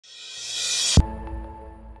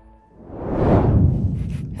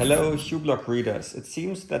Hello Hue block readers. It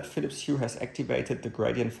seems that Philips Hue has activated the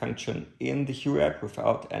gradient function in the Hue app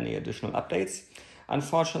without any additional updates.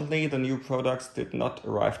 Unfortunately, the new products did not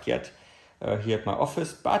arrive yet here at my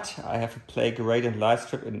office, but I have a Play Gradient light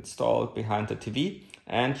strip installed behind the TV,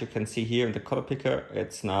 and you can see here in the color picker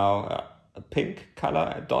it's now a pink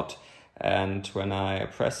color, a dot, and when I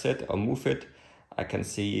press it or move it, I can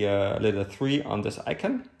see a little 3 on this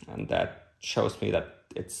icon, and that shows me that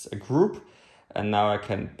it's a group. And now I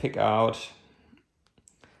can pick out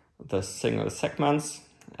the single segments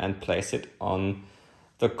and place it on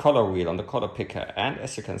the color wheel, on the color picker. And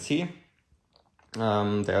as you can see,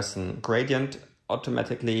 there's a gradient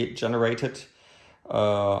automatically generated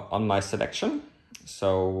on my selection.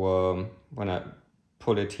 So when I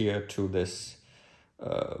pull it here to this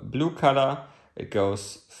blue color, it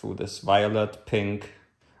goes through this violet, pink,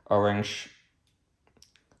 orange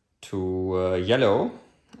to yellow.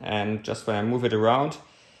 And just when I move it around,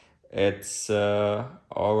 it's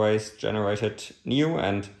always generated new,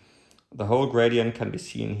 and the whole gradient can be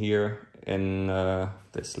seen here in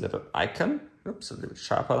this little icon. Oops, a little bit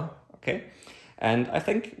sharper, okay. And I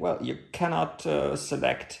think, well, you cannot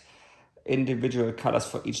select individual colors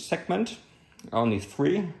for each segment, only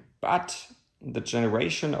 3, but the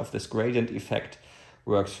generation of this gradient effect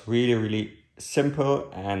works really, really simple,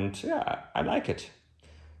 and yeah, I like it.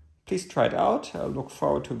 Please try it out. I look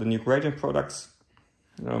forward to the new gradient products.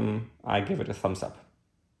 I give it a thumbs up.